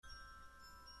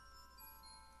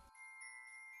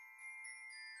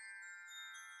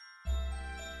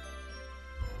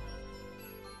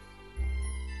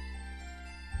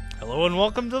Hello and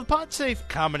welcome to the Podsafe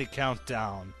Comedy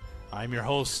Countdown. I'm your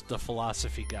host, the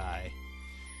Philosophy Guy.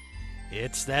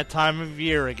 It's that time of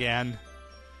year again.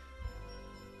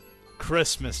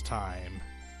 Christmas time.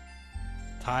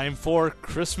 Time for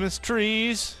Christmas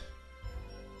trees,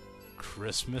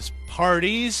 Christmas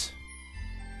parties,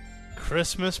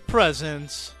 Christmas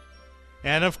presents,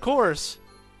 and of course,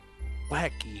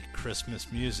 wacky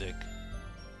Christmas music.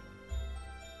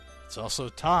 It's also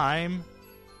time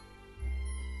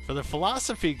for the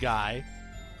Philosophy Guy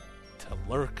to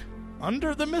lurk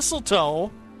under the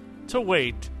mistletoe to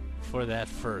wait for that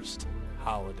first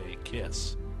holiday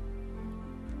kiss.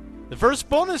 The first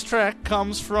bonus track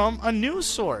comes from a news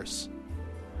source,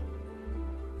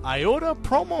 Iota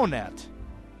Promonet.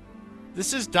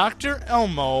 This is Dr.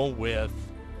 Elmo with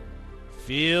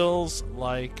Feels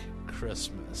Like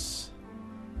Christmas.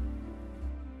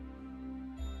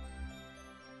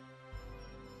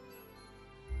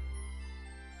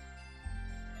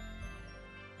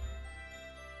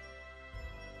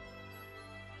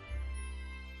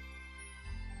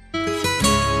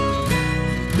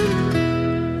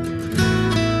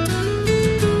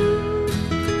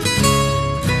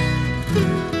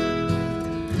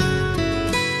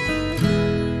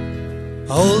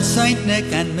 Old Saint Nick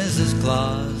and Mrs.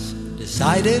 Claus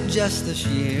decided just this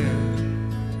year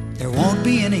there won't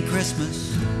be any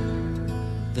Christmas,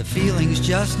 the feeling's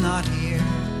just not here.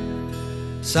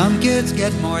 Some kids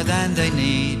get more than they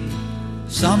need,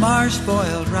 some are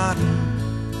spoiled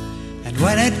rotten, and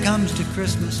when it comes to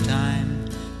Christmas time,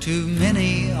 too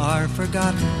many are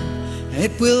forgotten.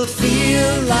 It will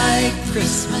feel like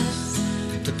Christmas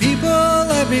to people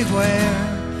everywhere.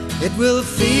 It will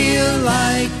feel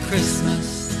like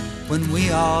Christmas when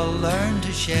we all learn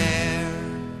to share.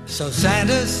 So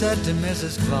Santa said to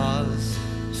Mrs. Claus,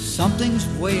 something's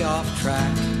way off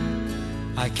track.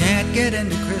 I can't get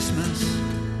into Christmas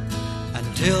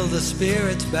until the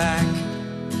spirit's back.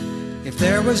 If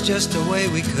there was just a way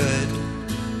we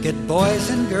could get boys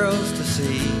and girls to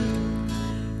see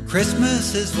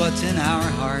Christmas is what's in our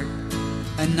heart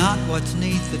and not what's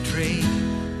 'neath the tree.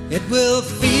 It will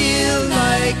feel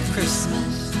like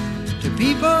Christmas to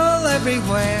people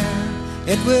everywhere.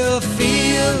 It will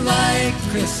feel like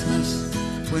Christmas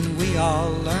when we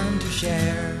all learn to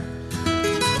share.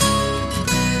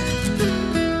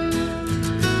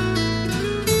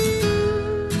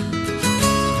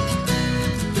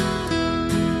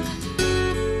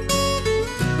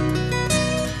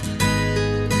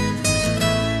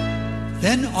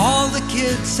 Then all the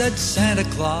kids said, Santa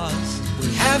Claus,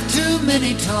 we have too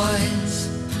many toys.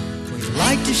 We'd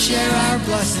like to share our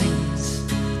blessings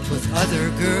with other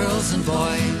girls and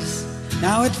boys.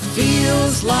 Now it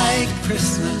feels like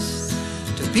Christmas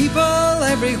to people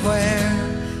everywhere.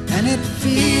 And it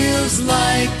feels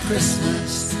like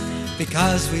Christmas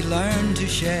because we learn to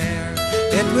share.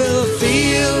 It will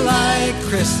feel like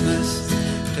Christmas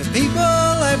to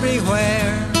people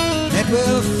everywhere. It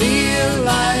will feel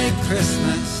like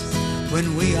Christmas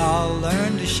when we all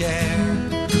learn to share.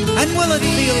 And will it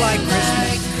feel like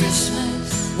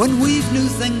Christmas when we've new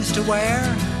things to wear?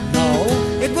 No,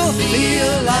 it will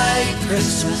feel like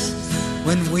Christmas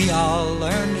when we all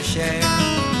learn to share.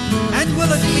 And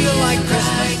will it feel like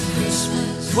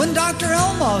Christmas when Dr.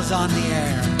 Elmo's on the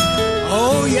air?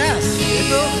 Oh yes, it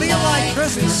will feel like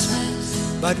Christmas,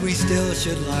 but we still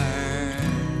should learn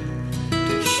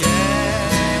to share.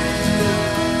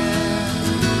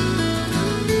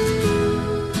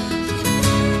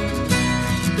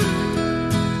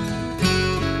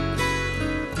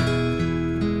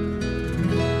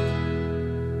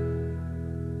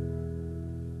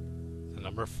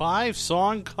 Number 5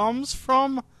 song comes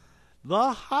from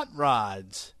the Hot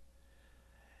Rods,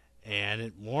 and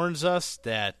it warns us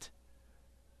that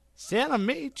Santa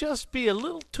may just be a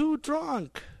little too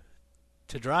drunk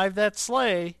to drive that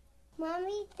sleigh.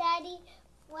 Mommy, Daddy,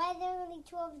 why are there only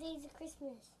 12 days of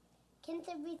Christmas? Can't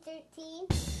there be 13?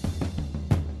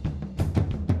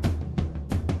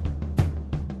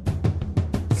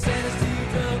 Santa's too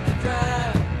drunk to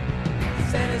drive.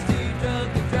 Santa's too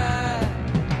drunk to drive.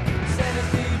 Santa's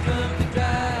too drunk to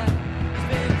drive. He's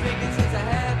been drinking since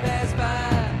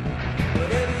 5:30.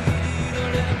 Whatever you do,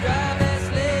 don't let him drive that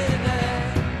sleigh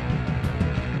tonight.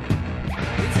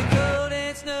 It's a cold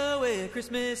and snowy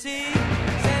Christmas Eve.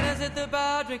 Santa's at the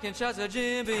bar drinking shots of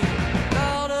Jim Beam.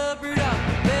 Called up Rudolph,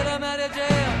 let him out of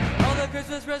jail. All the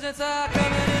Christmas presents are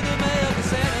coming in the mail. 'Cause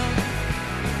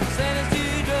Santa's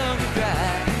too drunk to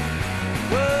drive.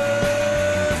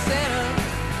 Whoa, Santa,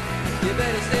 you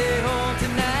better stay home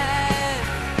tonight.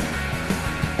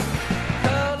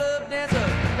 Call up Dancer,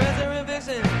 Prancer and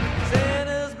Vixen.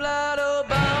 Santa's blood, oh,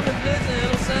 bound to Blitzen.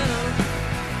 Oh, Santa,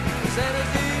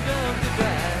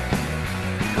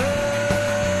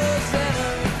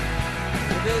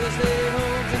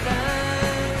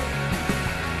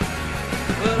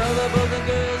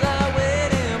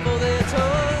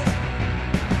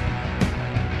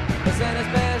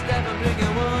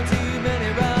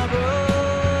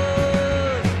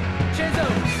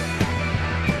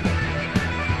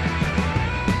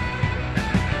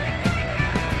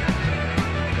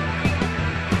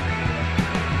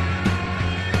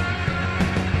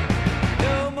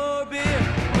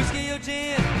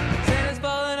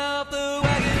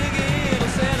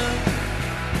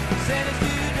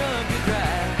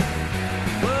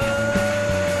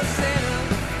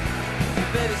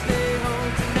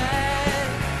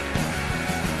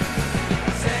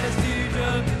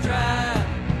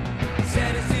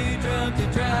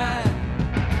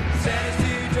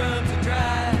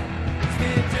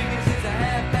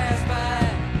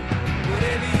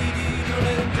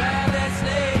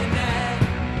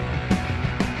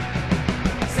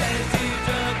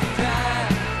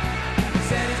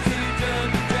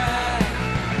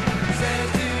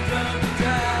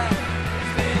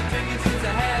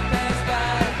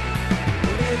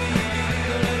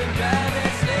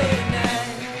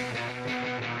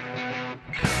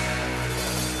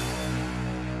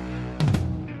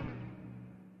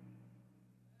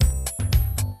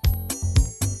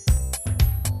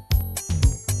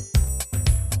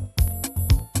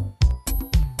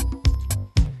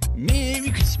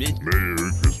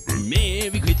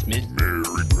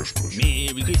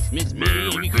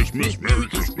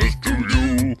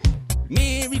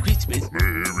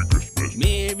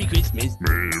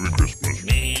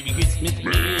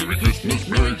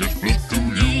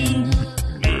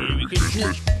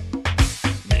 Christmas.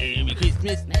 Merry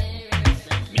Christmas.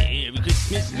 Merry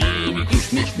Christmas. Merry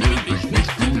Christmas. Merry Christmas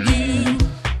to you.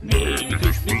 Merry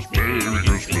Christmas. Merry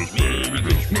Christmas. Merry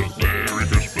Christmas. Merry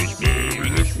Christmas. Merry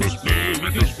Christmas.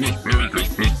 Merry Christmas. Merry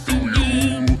Christmas to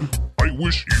you. I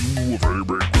wish you a very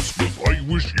Merry Christmas. I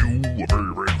wish you a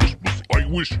very Merry Christmas. I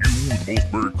wish you the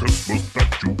most Merry Christmas that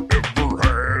you ever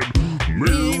had.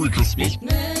 Merry Christmas.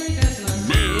 Merry Christmas.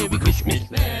 Merry Christmas.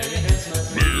 Merry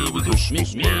Christmas. Merry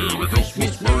Christmas. Merry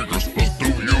Christmas. Merry Christmas to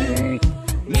you.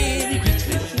 Merry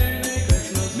Christmas. Merry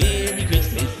Christmas. Merry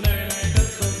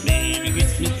Christmas. Merry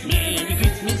Christmas. Merry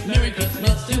Christmas. Merry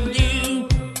Christmas to you.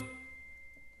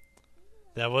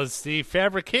 That was the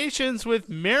Fabrications with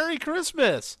Merry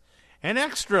Christmas. An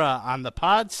extra on the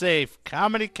Podsafe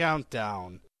Comedy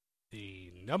Countdown.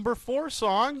 The number 4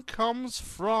 song comes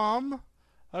from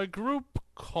a group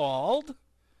called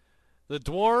The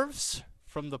Dwarves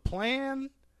from the Plan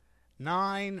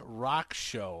 9 Rock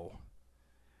Show.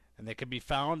 And they can be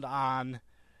found on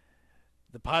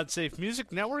the Podsafe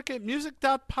Music Network at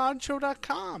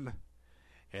music.podshow.com.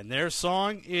 And their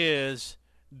song is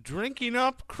Drinking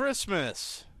Up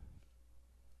Christmas.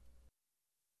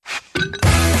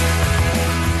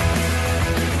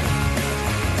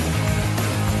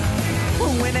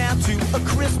 Went out to a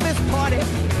Christmas party,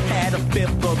 had a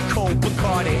fifth of cold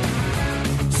Bacardi.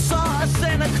 Saw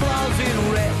Santa Claus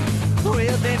in red,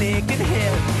 with an aching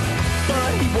head.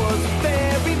 But he was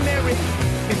very merry,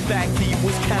 in fact he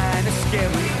was kinda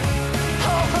scary.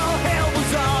 Ho ho hell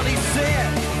was all he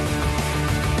said.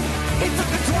 He took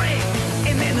a drink,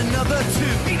 and then another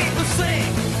two. He didn't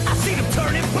sing, I seen him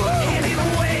turning blue, heading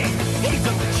away. He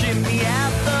took the chimney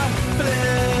out the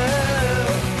flue,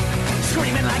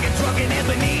 screaming like a drunken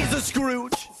Ebenezer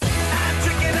Scrooge. I'm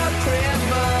drinking up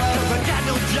Christmas, I got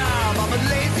no job, I'm a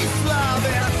lazy slob.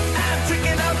 And I'm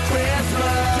drinking up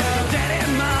Christmas, tell Dad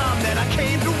and Mom that I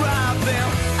came to rob them.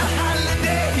 A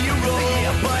holiday hero,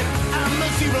 yeah, but I'm a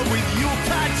zero with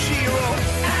Yuletide cheero.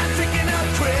 I'm drinking up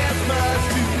Christmas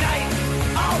tonight,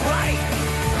 alright.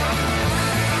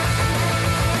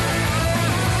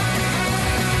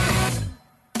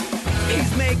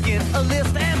 He's making a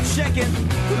list and checking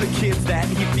the kids that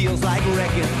he feels like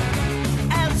wrecking.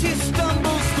 As he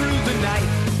stumbles through the night,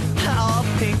 all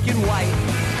pink and white.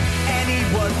 And he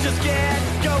was just getting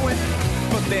going,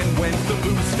 but then when the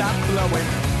booze stopped blowing,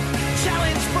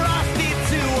 challenged Frosty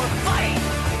to a fight.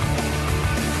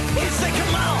 He said,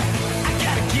 come on, I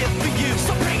got a gift for you,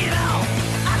 so bring it on.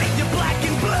 I need your black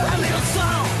and blue, a little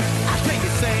song. I think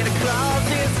it's Santa Claus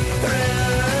is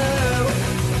through,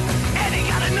 and he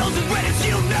got a nose as red as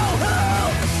you know who.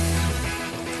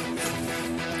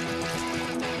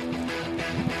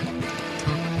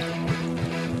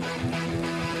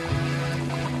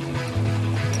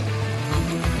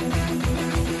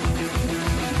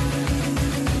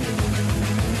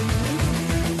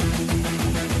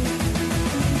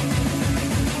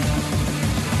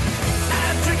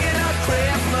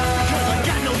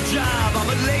 Job, I'm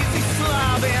a lazy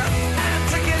slob, and I'm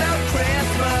drinking up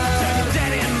Christmas. Tell your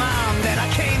daddy and mom that I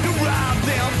came to rob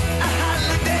them. A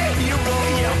holiday hero,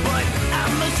 yeah, but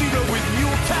I'm a zero with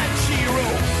Yuletide cheero.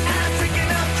 I'm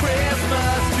drinking up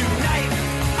Christmas tonight,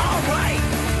 alright.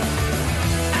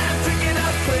 I'm drinking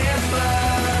up Christmas.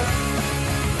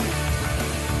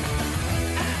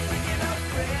 I'm drinking up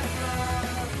Christmas.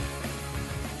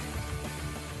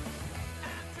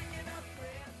 I'm drinking up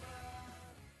Christmas.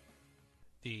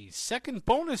 The second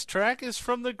bonus track is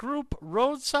from the group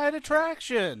Roadside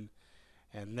Attraction.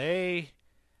 And they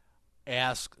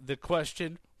ask the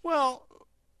question, well,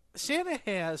 Santa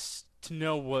has to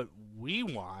know what we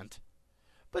want,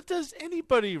 but does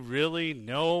anybody really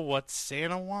know what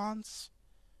Santa wants?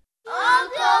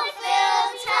 Uncle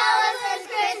Phil, tell us a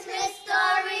Christmas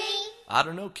story. I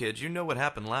don't know, kids. You know what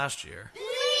happened last year. Please.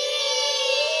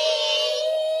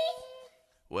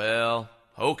 Well,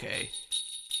 okay.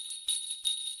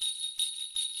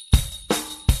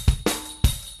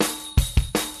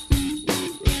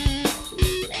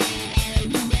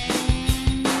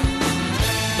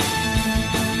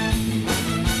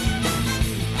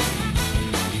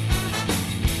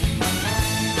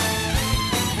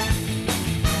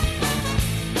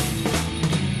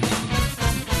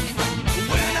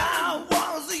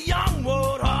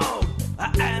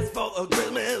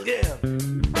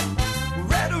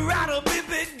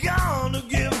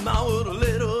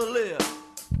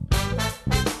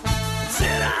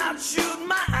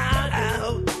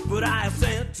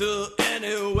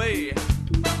 Anyway,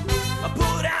 I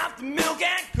put out the milk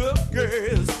and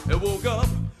cookies and woke up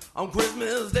on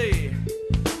Christmas Day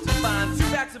to find 2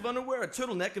 packs of underwear, a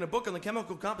turtleneck, and a book on the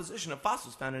chemical composition of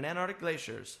fossils found in Antarctic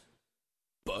glaciers.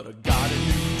 But I got a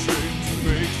new trick to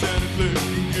make Santa click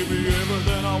and give me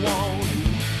everything I want.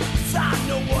 'Cause I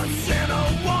know what Santa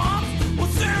wants,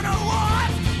 what Santa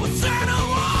wants, what Santa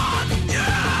wants,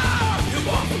 yeah! He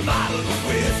wants a bottle of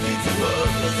whiskey, 2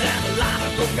 hookers, and a line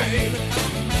of cocaine.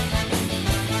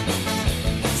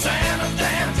 Santa's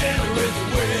damn generous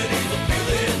when he's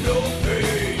feeling no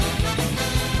pain.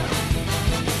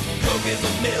 Cookies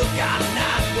and milk got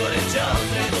nice, but it just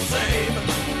ain't the same.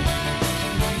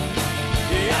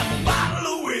 Yeah, a bottle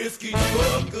of whiskey, 2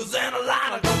 hookers, and a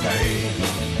line of cocaine.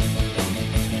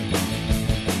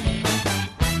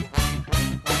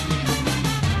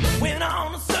 Went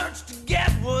on a search to get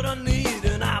what I need,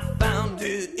 and I found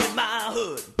it in my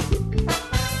hood.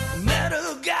 Met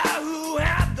a guy who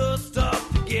had the stuff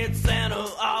to get Santa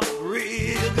off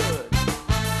real good.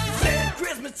 He said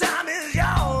Christmas time is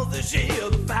yours this year.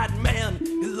 The fat man,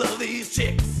 he love these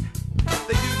chicks.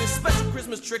 They do this special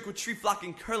Christmas trick with tree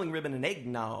flocking, curling ribbon, and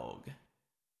eggnog.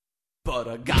 But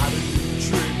I got a new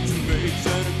trick to make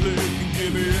Santa click and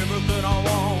give me everything I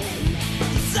want.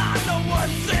 'Cause I know what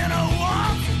Santa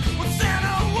wants, what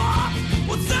Santa wants,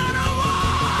 what Santa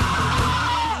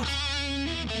wants.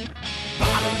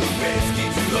 Bottle of whiskey,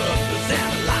 2 hookers,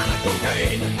 and a line of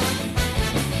cocaine.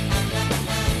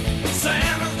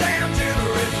 Santa's damn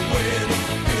generous when he's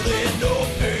feeling no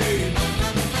pain.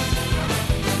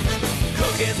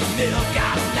 Cookies and milk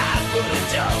got nice, but it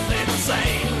just ain't the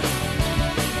same.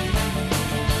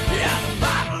 Yeah, a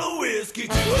bottle of whiskey,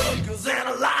 2 hookers, and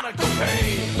a line of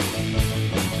cocaine.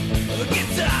 A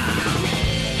guitar.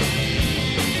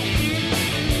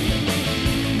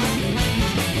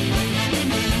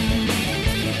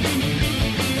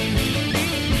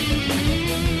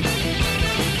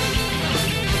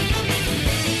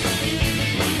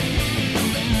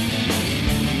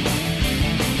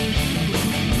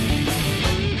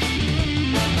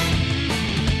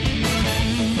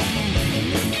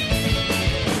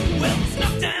 Well, I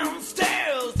snuck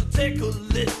downstairs to take a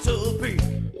little peek.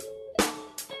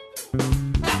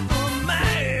 At the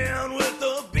man with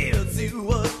the beard, see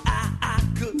what I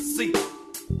could see. He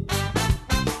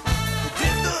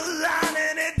did the line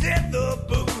and he did the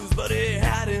booze, but he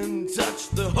hadn't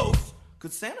touched the host.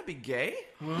 Could Santa be gay?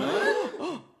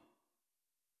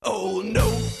 Oh no,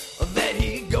 there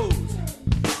he goes.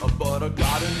 But I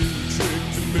got a new trick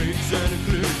to make Santa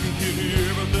click and give me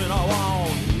everything I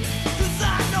want. 'Cause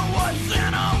I know what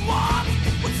Santa wants,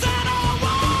 what Santa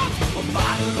wants. A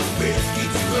bottle of whiskey,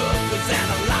 2 hookers, and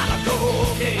a line of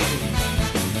cocaine.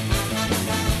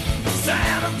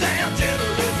 Santa's damn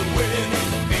generous when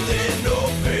he's feeling no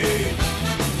pain.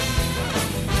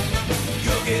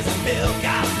 Cookies and milk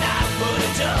got nice, but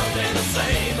it just ain't the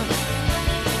same.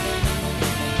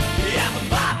 Yeah, a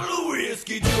bottle of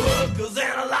whiskey, 2 hookers,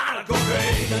 and a line of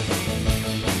cocaine.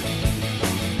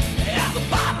 Yeah, a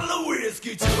bottle of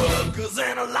whiskey, 2 hookers,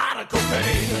 and a line of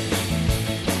cocaine.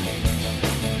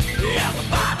 Yeah, a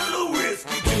bottle of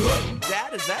whiskey, 2 hookers.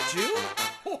 Dad, is that you?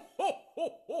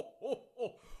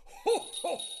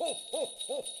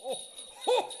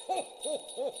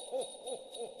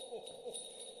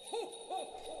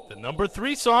 The number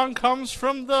 3 song comes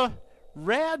from the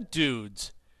Rad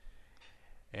Dudes.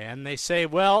 And they say,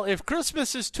 well, if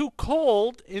Christmas is too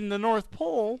cold in the North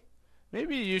Pole,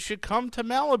 maybe you should come to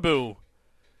Malibu.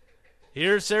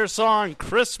 Here's their song,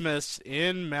 Christmas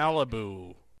in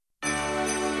Malibu.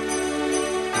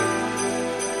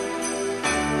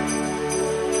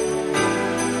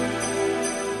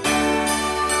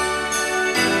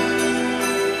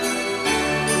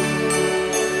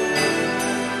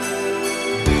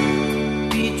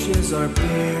 Beaches are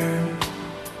bare,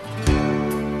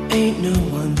 ain't no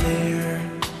one there.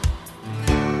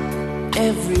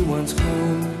 Everyone's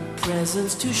home,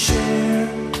 presents to share.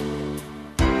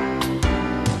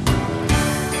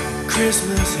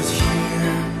 Christmas is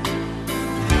here,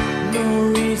 no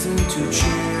reason to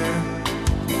cheer.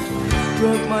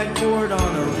 Broke my board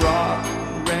on a rock,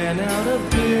 ran out of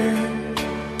beer.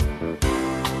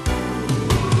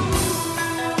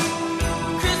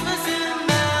 Christmas in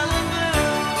Malibu.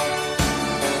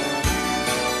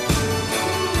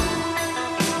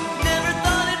 Never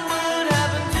thought it would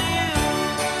happen to you.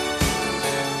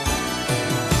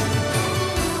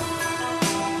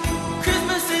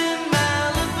 Christmas in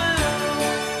Malibu.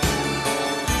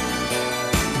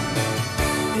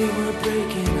 They were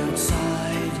breaking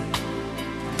outside.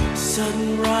 Sudden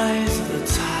rise of the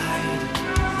tide.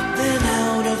 Then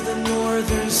out of the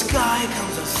northern sky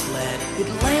comes a sled. It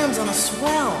lands on a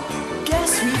swell.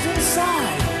 Guess who's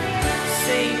inside?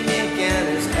 Saint Nick and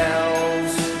his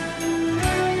elves.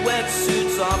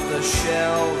 Wetsuits off the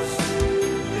shelves.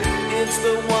 It's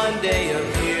the one day of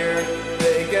year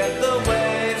they get the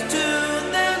way.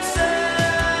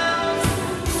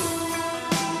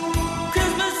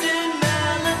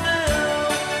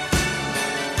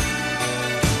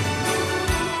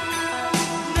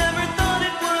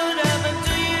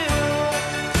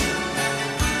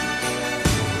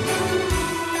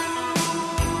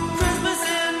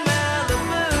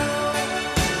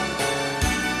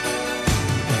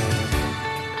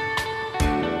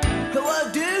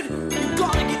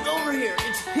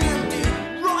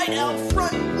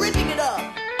 front, ripping it up.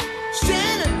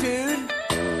 Santa, dude.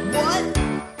 What?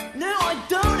 No, I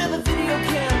don't have a video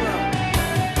camera.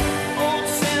 Old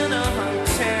Santa hung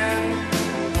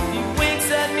 10. He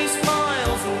winks at me,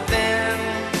 smiles, and then,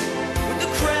 with the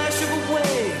crash of a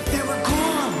wave, they were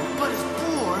gone. But his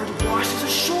board washes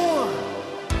ashore.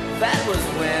 That was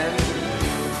when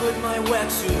I put my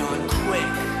wetsuit on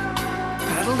quick,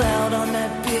 paddled out on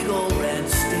that big old red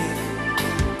stick.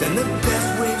 Then the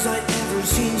best waves I'd ever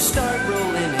seen start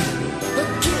rolling in. A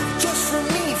gift just for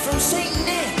me from Saint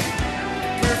Nick.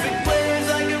 Perfect waves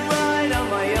I can ride on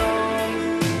my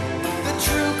own. The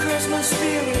true Christmas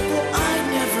spirit that I'd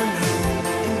never known.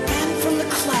 And then from the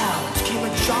clouds came a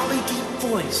jolly deep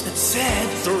voice that said,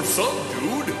 Surf's up,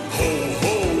 dude. Ho,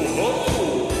 ho, ho.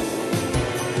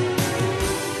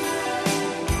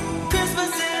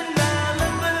 Christmas in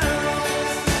Malibu.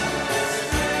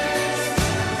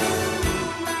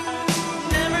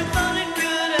 Never thought it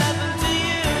could happen to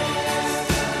you.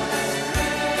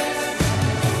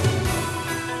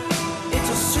 It's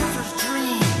a surfer's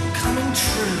dream coming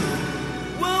true.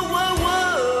 Whoa, whoa,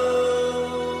 whoa.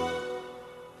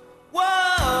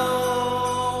 Whoa.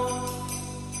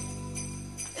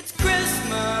 It's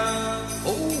Christmas.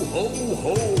 Ho, ho,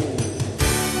 ho.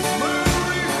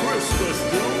 Merry Christmas,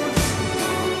 dudes.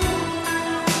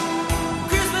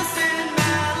 Christmas in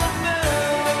Malibu.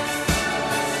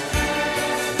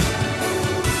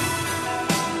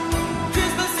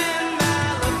 Christmas in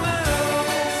Malibu.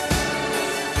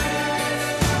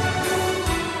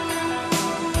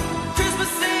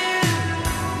 Christmas in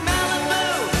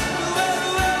Malibu. Whoa,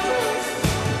 whoa.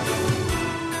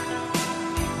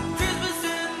 Christmas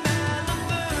in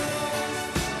Malibu.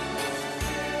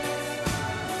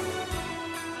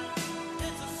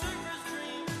 It's a surfer's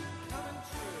dream coming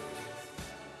true.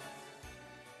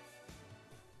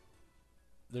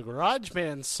 The Garage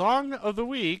Band Song of the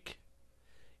Week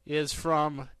is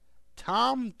from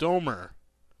Tom Domer,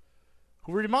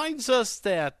 who reminds us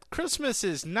that Christmas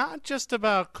is not just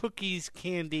about cookies,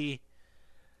 candy,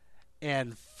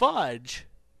 and fudge.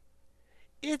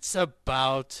 It's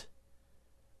about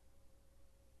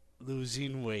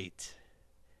losing weight.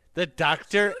 The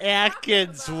Dr.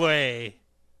 Atkins way.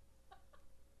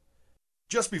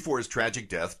 Just before his tragic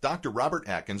death, Dr. Robert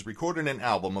Atkins recorded an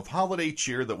album of holiday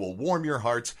cheer that will warm your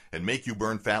hearts and make you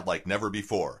burn fat like never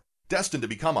before. Destined to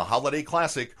become a holiday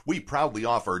classic, we proudly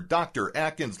offer Dr.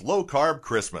 Atkins Low Carb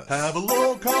Christmas. Have a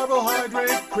low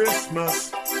carbohydrate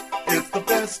Christmas. It's the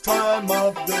best time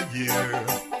of the year.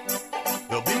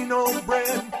 There'll be no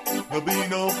bread, there'll be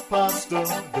no pasta,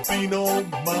 there'll be no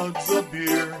mugs of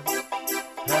beer.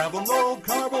 Have a low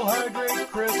carbohydrate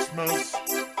Christmas.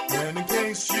 And in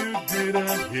case you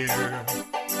didn't hear,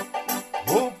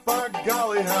 oh by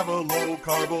golly, have a low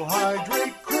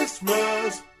carbohydrate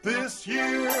Christmas this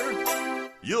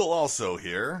year. You'll also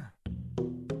hear,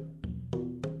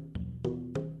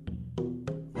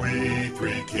 we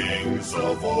three kings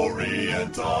of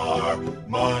Orient are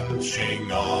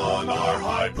munching on our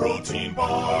high-protein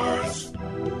bars.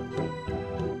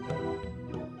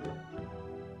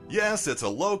 yes, it's a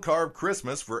low-carb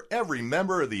Christmas for every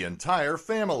member of the entire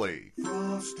family.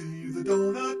 Frosty the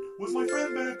Donut was my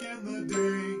friend back in the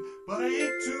day, but I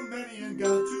ate too many and got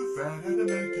too fat, had to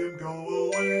make him go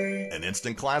away. An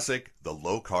instant classic, the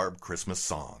low-carb Christmas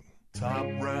song. Top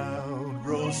round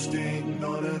roasting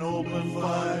on an open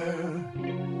fire.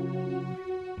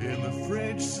 In the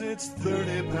fridge sits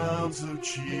 30 pounds of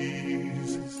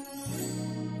cheese.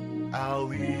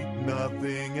 I'll eat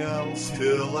nothing else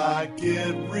till I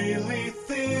get really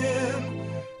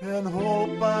thin and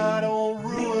hope I don't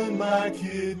ruin my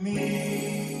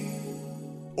kidney.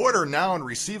 Order now and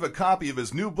receive a copy of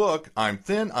his new book, I'm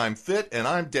Thin, I'm Fit, and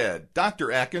I'm Dead, Dr.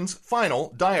 Atkins'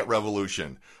 Final Diet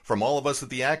Revolution. From all of us at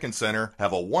the Atkins Center,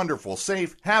 have a wonderful,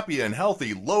 safe, happy, and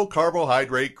healthy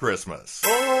low-carbohydrate Christmas.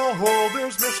 Oh,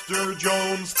 there's Mr.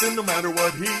 Jones, thin no matter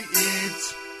what he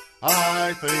eats.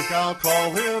 I think I'll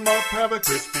call him up, have a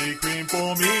Krispy Kreme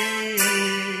for me.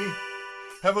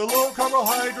 Have a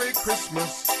low-carbohydrate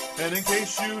Christmas, and in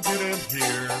case you didn't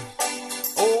hear,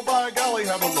 oh, by golly,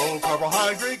 have a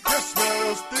low-carbohydrate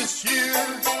Christmas this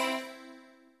year.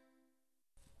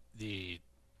 The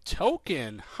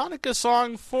token Hanukkah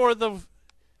song for the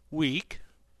week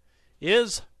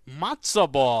is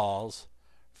Matzo Balls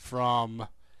from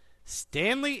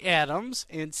Stanley Adams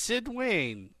and Sid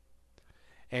Wayne.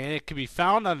 And it can be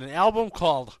found on an album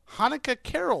called Hanukkah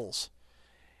Carols.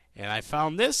 And I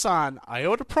found this on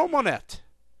Iota Promonet.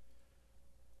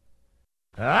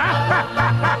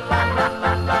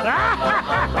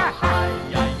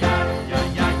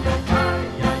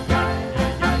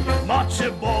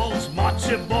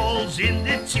 Matzo balls in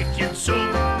the chicken soup.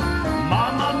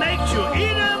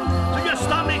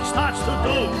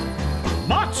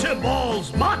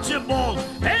 balls,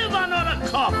 have another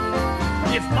cup.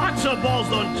 If matzo balls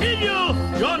don't kill you,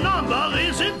 your number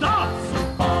isn't up.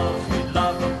 Matzo balls, we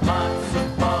love them. Matzo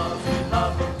balls, we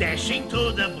love them. Dashing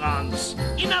to the Bronx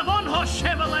in a one-horse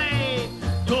Chevrolet.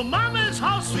 To Mama's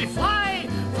house we fly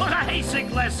for a hasty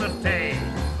glass of tea.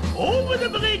 Over the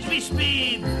bridge we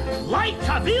speed like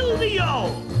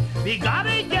Cavildio. We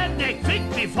gotta get there quick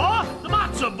before the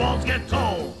matzo balls get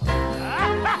cold.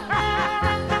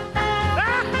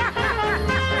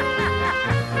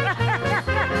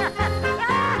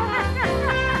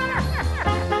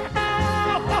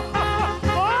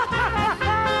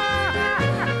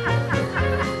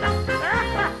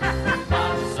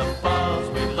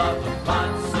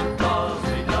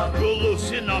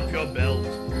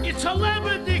 It's a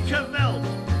Labrador Cavell.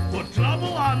 Put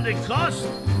trouble on the cost.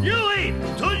 You eat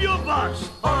till you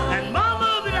bust. And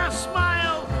Mama with a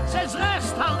smile says,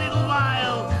 rest a little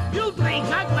while. You'll drink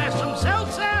a glass of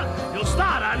seltzer. You'll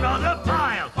start another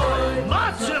pile.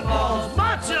 Matzo balls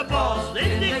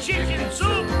in the chicken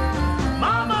soup.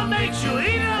 Mama makes you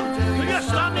eat them till your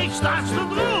stomach starts to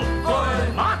droop.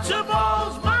 Matzo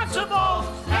balls,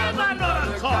 have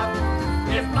another cup.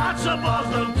 If matzo balls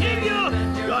don't kill you,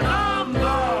 your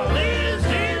number is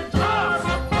in tough.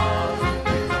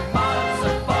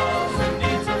 Matzo balls, who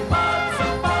needs a matzo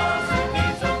balls, who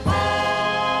needs a ball?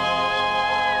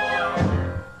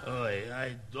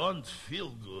 I don't feel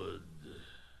good.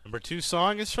 Number 2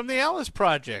 song is from the Alice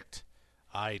Project.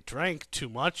 I drank too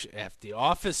much at the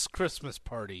office Christmas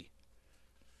party.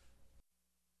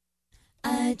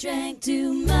 I drank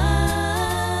too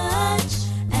much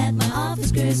at my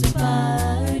office Christmas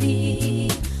party.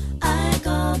 I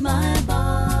called my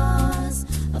boss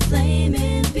a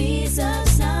flaming piece of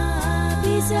snot.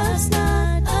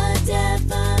 A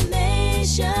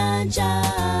defamation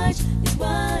charge is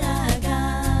what I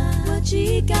got. What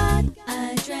she got?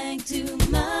 I drank too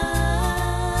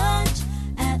much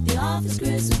at the office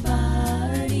Christmas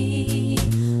party.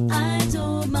 I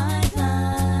told my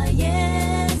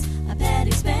clients I paid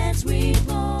expense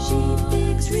report. She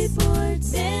fixed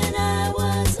reports. Then I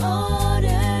was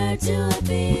ordered to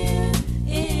appear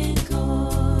in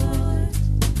court.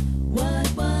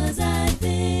 What was I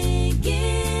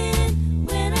thinking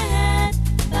when I had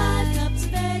 5 cups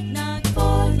of eggnog,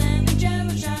 4 lemon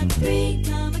jello shots, 3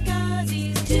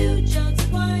 kamikazes, 2 jugs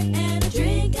of wine, and a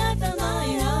drink I fell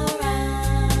lying around?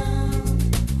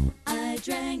 I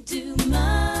drank too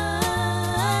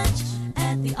much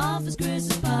at the office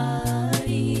Christmas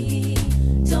party.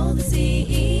 Told the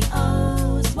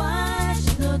CEO's wife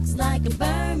she looks like a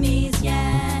Burmese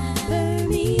yak.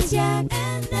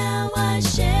 And now I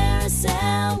share a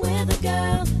cell with a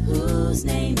girl whose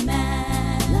name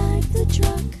Matt. Like the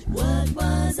truck. What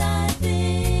was I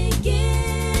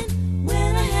thinking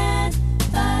when I had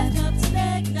 5 cups of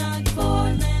eggnog, 4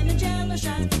 lemon jello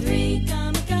shots, 3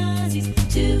 kamikazes,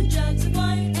 2 jugs of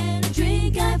wine, and a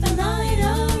drink I fell lying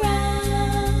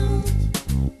around?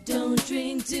 Don't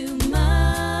drink too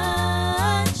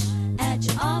much at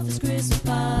your office Christmas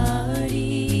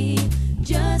party.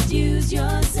 Just use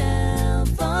your cell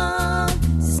phone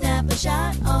to snap a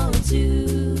shot or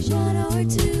two.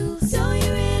 So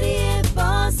your idiot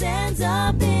boss ends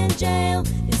up in jail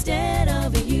instead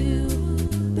of you.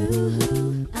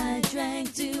 Boo-hoo. I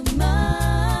drank too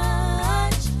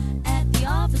much at the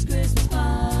office Christmas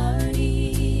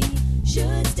party.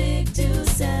 Should stick to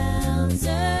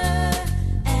seltzer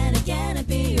and again a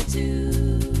beer or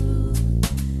two.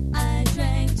 I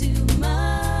drank too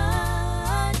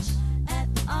much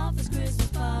at the office Christmas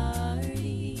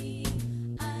party.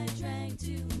 I drank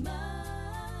too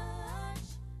much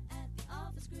at the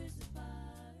office Christmas party.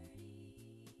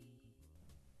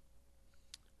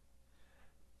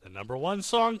 The number 1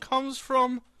 song comes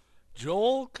from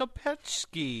Joel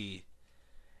Kopechsky,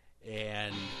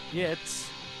 and it's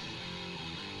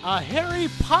a Harry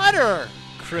Potter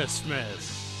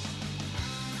Christmas.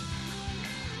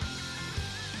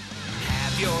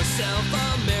 Have yourself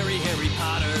a merry Harry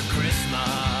Potter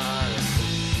Christmas.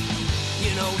 You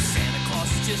know Santa Claus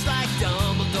is just like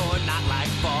Dumbledore, not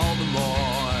like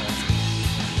Voldemort.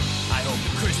 I hope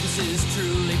that Christmas is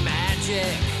truly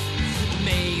magic.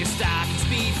 May your stockings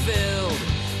be filled.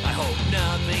 I hope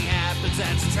nothing happens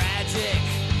that's tragic,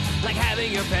 like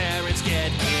having your parents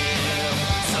get killed.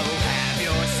 So have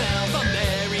yourself a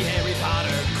merry Harry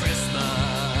Potter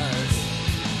Christmas.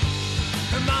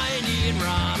 Hermione and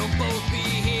Ron will both be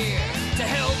here to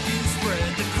help you spread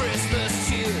the Christmas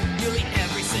cheer. You'll eat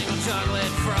every single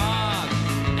chocolate frog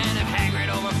and have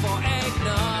Hagrid over for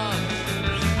eggnog.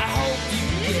 I hope you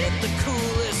get the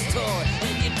coolest toy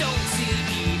and you don't see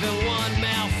even one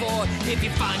Malfoy. If you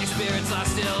find your spirits are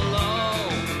still low,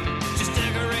 just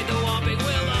decorate the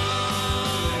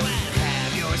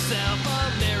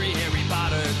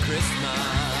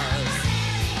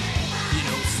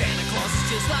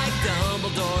just like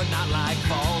Dumbledore, not like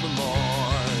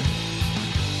Voldemort.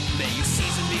 May your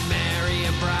season be merry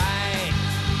and bright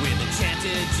with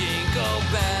enchanted jingle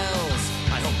bells.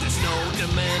 I hope there's no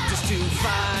Dementors to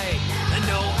fight and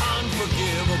no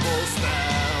unforgivable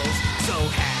spells. So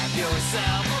have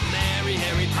yourself a merry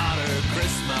Harry Potter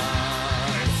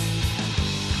Christmas.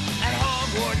 At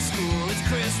Hogwarts School it's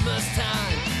Christmas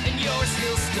time and you're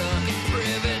still stuck in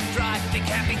Privet Drive. Think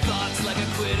happy thoughts like a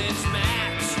Quidditch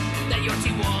match that your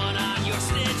team won on your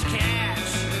snitch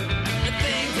catch. And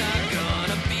things are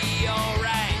gonna be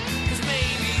alright, cause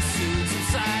maybe soon some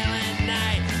silent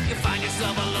night you'll find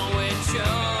yourself alone with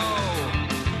Joe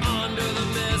under the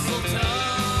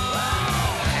mistletoe.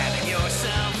 Having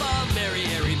yourself a merry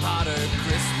Harry Potter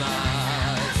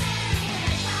Christmas.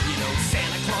 You know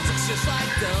Santa Claus looks just like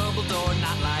Dumbledore,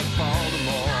 not like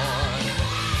Voldemort.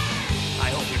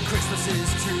 I hope your Christmas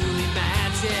is truly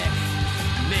magic.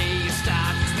 May your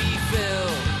stockings be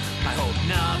filled. I hope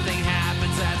nothing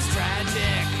happens that's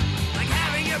tragic, like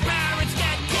having your parents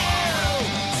get killed.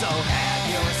 So have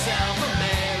yourself a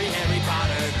merry Harry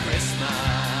Potter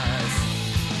Christmas.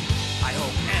 I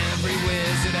hope every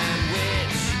wizard and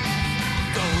witch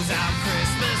goes out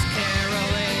Christmas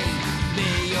caroling.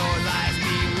 May your life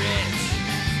be rich,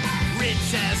 rich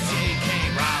as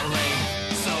J.K. Rowling.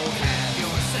 So have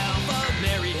yourself a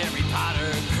merry Harry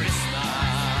Potter Christmas.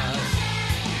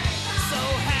 So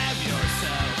have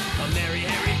yourself a merry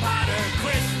Harry Potter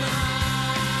Christmas.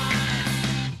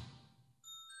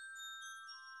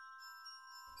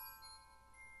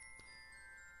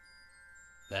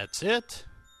 That's it.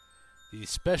 The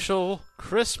special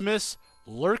Christmas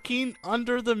Lurking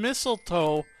Under the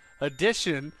Mistletoe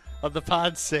edition of the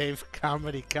Podsafe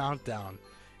Comedy Countdown.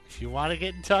 If you want to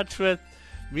get in touch with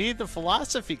me, the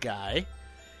Philosophy Guy,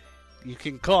 you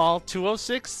can call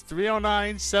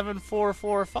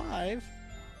 206-309-7445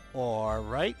 or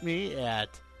write me at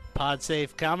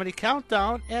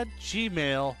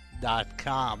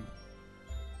podsafecomedycountdown@gmail.com.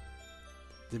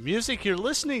 The music you're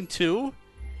listening to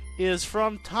is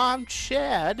from Tom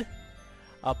Shad,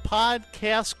 a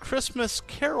podcast Christmas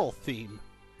carol theme.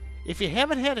 If you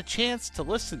haven't had a chance to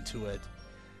listen to it,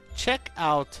 check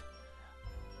out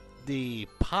the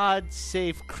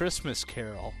Podsafe Christmas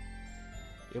Carol.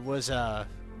 It was a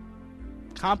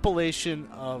compilation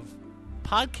of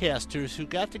podcasters who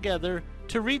got together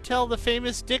to retell the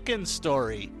famous Dickens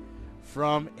story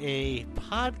from a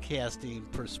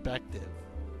podcasting perspective.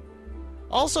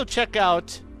 Also check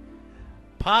out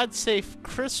Podsafe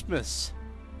Christmas.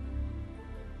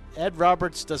 Ed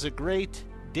Roberts does a great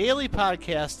daily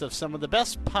podcast of some of the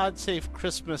best Podsafe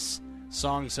Christmas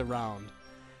songs around.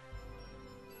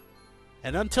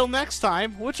 And until next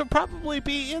time, which will probably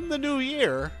be in the new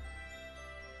year,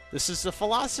 this is the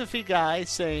Philosophy Guy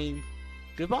saying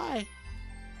goodbye.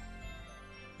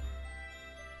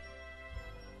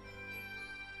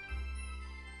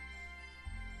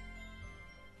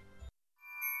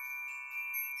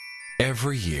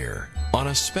 Every year, on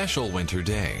a special winter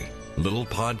day, little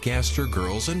podcaster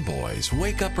girls and boys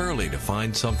wake up early to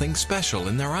find something special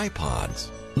in their iPods.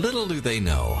 Little do they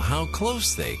know how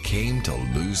close they came to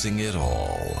losing it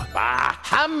all. Bah,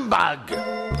 humbug!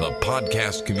 The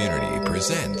podcast community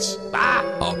presents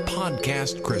A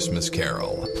Podcast Christmas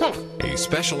Carol, a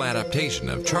special adaptation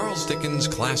of Charles Dickens'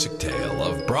 classic tale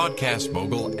of broadcast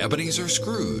mogul Ebenezer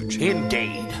Scrooge.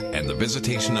 Indeed. And the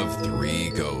visitation of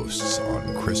 3 ghosts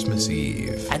on Christmas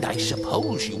Eve. And I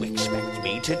suppose you expect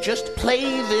me to just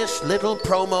play this little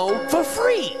promo for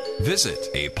free. Visit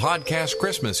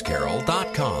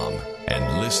apodcastchristmascarol.com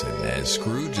and listen as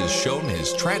Scrooge is shown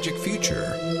his tragic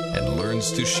future and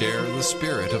learns to share the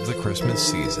spirit of the Christmas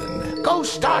season. Go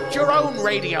start your own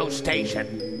radio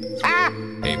station. Ha!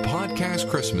 A Podcast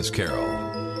Christmas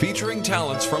Carol, featuring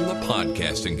talents from the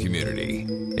podcasting community,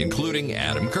 including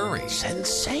Adam Curry,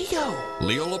 Senseo,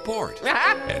 Leo Laporte,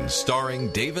 and starring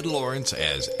David Lawrence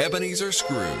as Ebenezer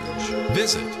Scrooge.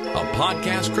 Visit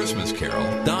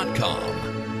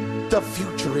apodcastchristmascarol.com. The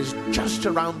future is just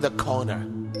around the corner.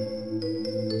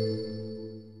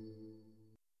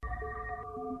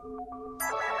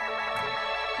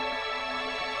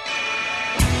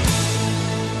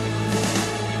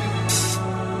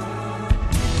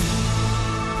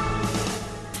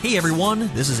 Hey everyone,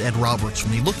 this is Ed Roberts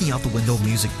from the Looking Out the Window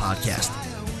Music Podcast.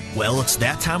 Well, it's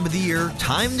that time of the year,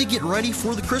 time to get ready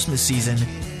for the Christmas season,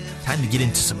 time to get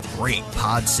into some great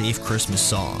Podsafe Christmas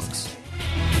songs.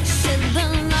 Said the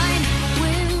light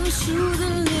will through the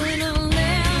little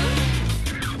lamp.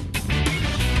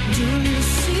 Do you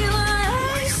see what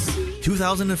I see?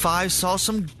 2005 saw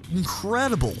some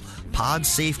incredible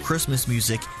Podsafe Christmas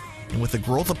music, and with the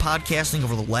growth of podcasting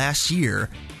over the last year,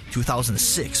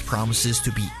 2006 promises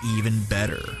to be even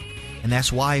better. And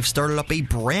that's why I've started up a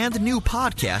brand new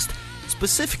podcast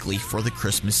specifically for the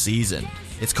Christmas season.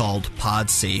 It's called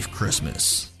Podsafe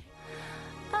Christmas.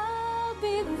 I'll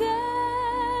be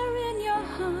there in your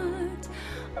heart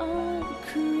on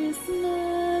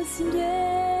Christmas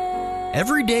Day.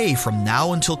 Every day from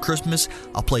now until Christmas,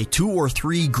 I'll play 2 or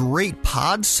 3 great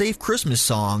Podsafe Christmas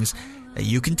songs that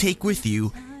you can take with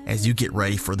you as you get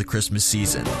ready for the Christmas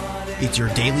season. It's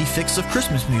your daily fix of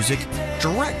Christmas music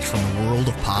direct from the world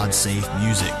of Podsafe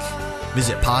music.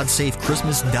 Visit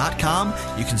PodsafeChristmas.com.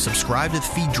 You can subscribe to the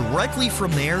feed directly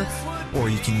from there, or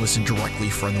you can listen directly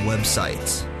from the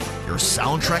website. Your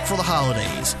soundtrack for the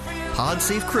holidays,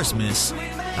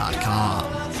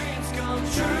 PodsafeChristmas.com.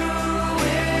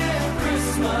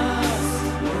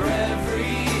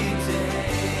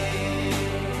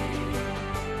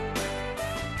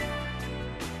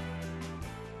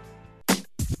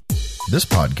 This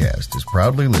podcast is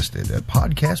proudly listed at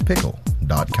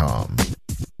podcastpickle.com.